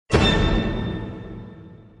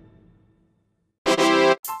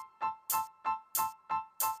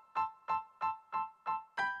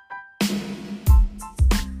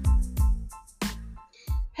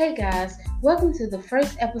Hey guys, welcome to the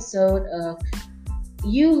first episode of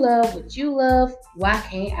You Love What You Love, Why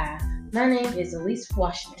Can't I? My name is Elise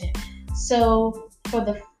Washington. So,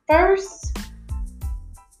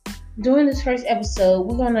 during this first episode,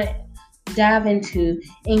 we're going to dive into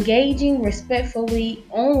engaging respectfully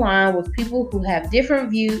online with people who have different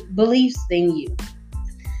beliefs than you.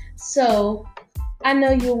 So, I know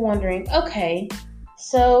you're wondering, okay,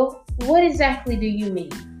 so what exactly do you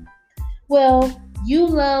mean? Well, you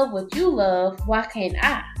love what you love, why can't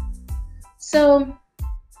I? So,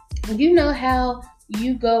 you know how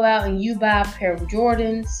you go out and you buy a pair of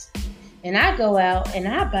Jordans, and I go out and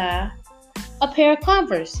I buy a pair of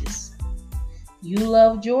Converses. You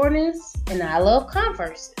love Jordans, and I love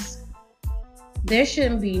Converses. There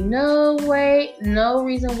shouldn't be no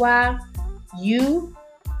reason why you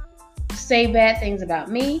say bad things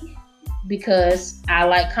about me because I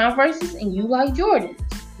like Converses and you like Jordans.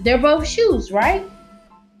 They're both shoes, right?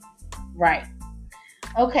 Right.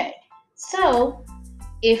 Okay. So,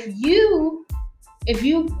 if you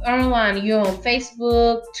are online, you're on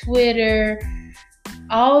Facebook, Twitter,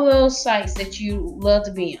 all those sites that you love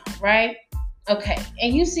to be on, right? Okay.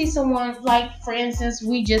 And you see someone, like, for instance,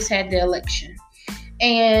 we just had the election.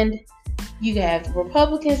 And you have the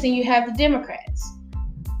Republicans and you have the Democrats.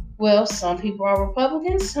 Well, some people are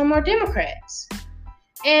Republicans, some are Democrats.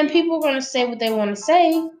 And people are going to say what they want to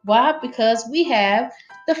say. Why? Because we have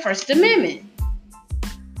the First Amendment.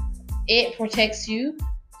 It protects you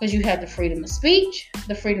because you have the freedom of speech,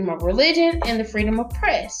 the freedom of religion, and the freedom of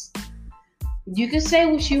press. You can say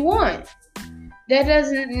what you want. That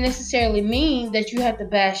doesn't necessarily mean that you have to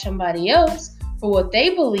bash somebody else for what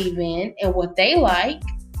they believe in and what they like.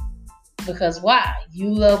 Because why?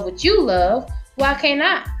 You love what you love. Why can't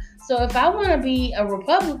I? So if I want to be a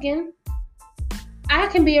Republican, I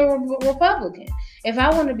can be a Republican. If I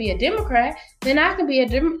want to be a Democrat, then I can be a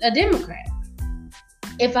Democrat.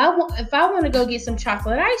 If I want to go get some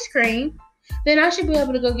chocolate ice cream, then I should be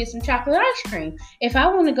able to go get some chocolate ice cream. If I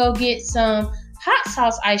want to go get some hot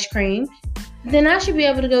sauce ice cream, then I should be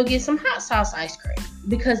able to go get some hot sauce ice cream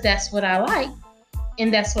because that's what I like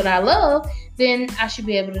and that's what I love. Then I should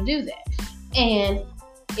be able to do that. And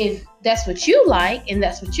if that's what you like and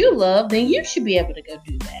that's what you love, then you should be able to go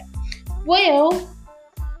do that. Well,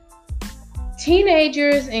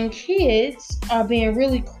 teenagers and kids are being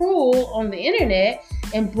really cruel on the internet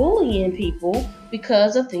and bullying people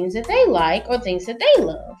because of things that they like or things that they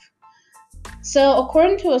love. So,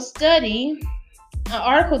 according to a study, an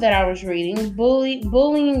article that I was reading,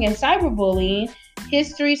 Bullying and Cyberbullying,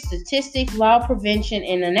 History, Statistics, Law Prevention,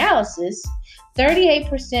 and Analysis,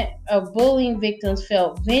 38% of bullying victims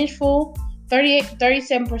felt vengeful,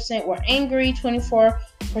 37% were angry,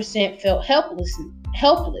 24% felt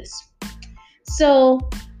helpless. So,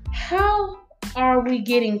 how are we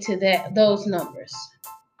getting to those numbers?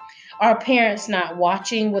 Are parents not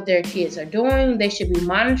watching what their kids are doing? They should be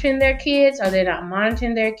monitoring their kids. Are they not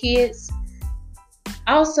monitoring their kids?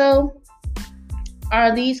 Also,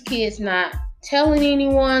 are these kids not telling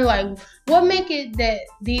anyone? Like, what make it that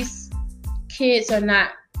these kids are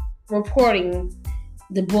not reporting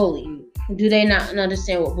the bullying? Do they not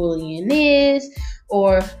understand what bullying is?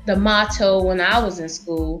 Or the motto when I was in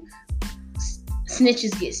school,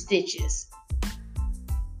 snitches get stitches.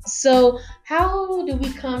 So how do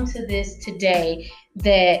we come to this today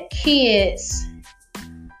that kids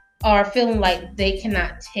are feeling like they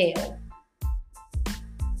cannot tell?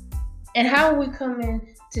 And how are we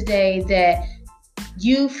coming today that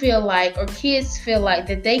you feel like, or kids feel like,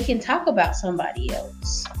 that they can talk about somebody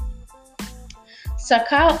else?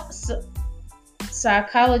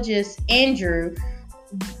 Psychologist Andrew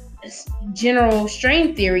General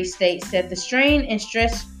strain theory states that the strain and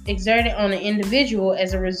stress exerted on an individual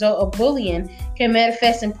as a result of bullying can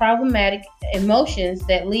manifest in problematic emotions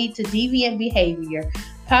that lead to deviant behavior,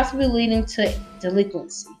 possibly leading to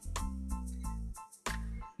delinquency.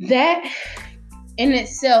 That in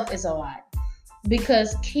itself is a lot,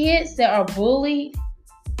 because kids that are bullied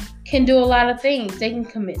can do a lot of things. They can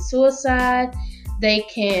commit suicide, they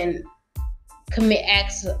can commit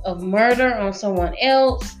acts of murder on someone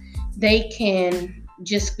else, they can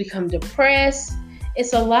just become depressed.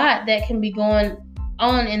 It's a lot that can be going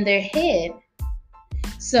on in their head.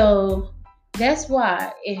 So that's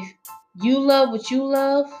why, if you love what you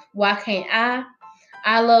love, why can't I?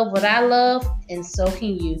 I love what I love, and so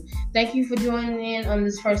can you. Thank you for joining in on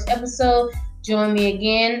this first episode. Join me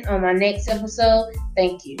again on my next episode.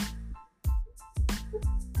 Thank you.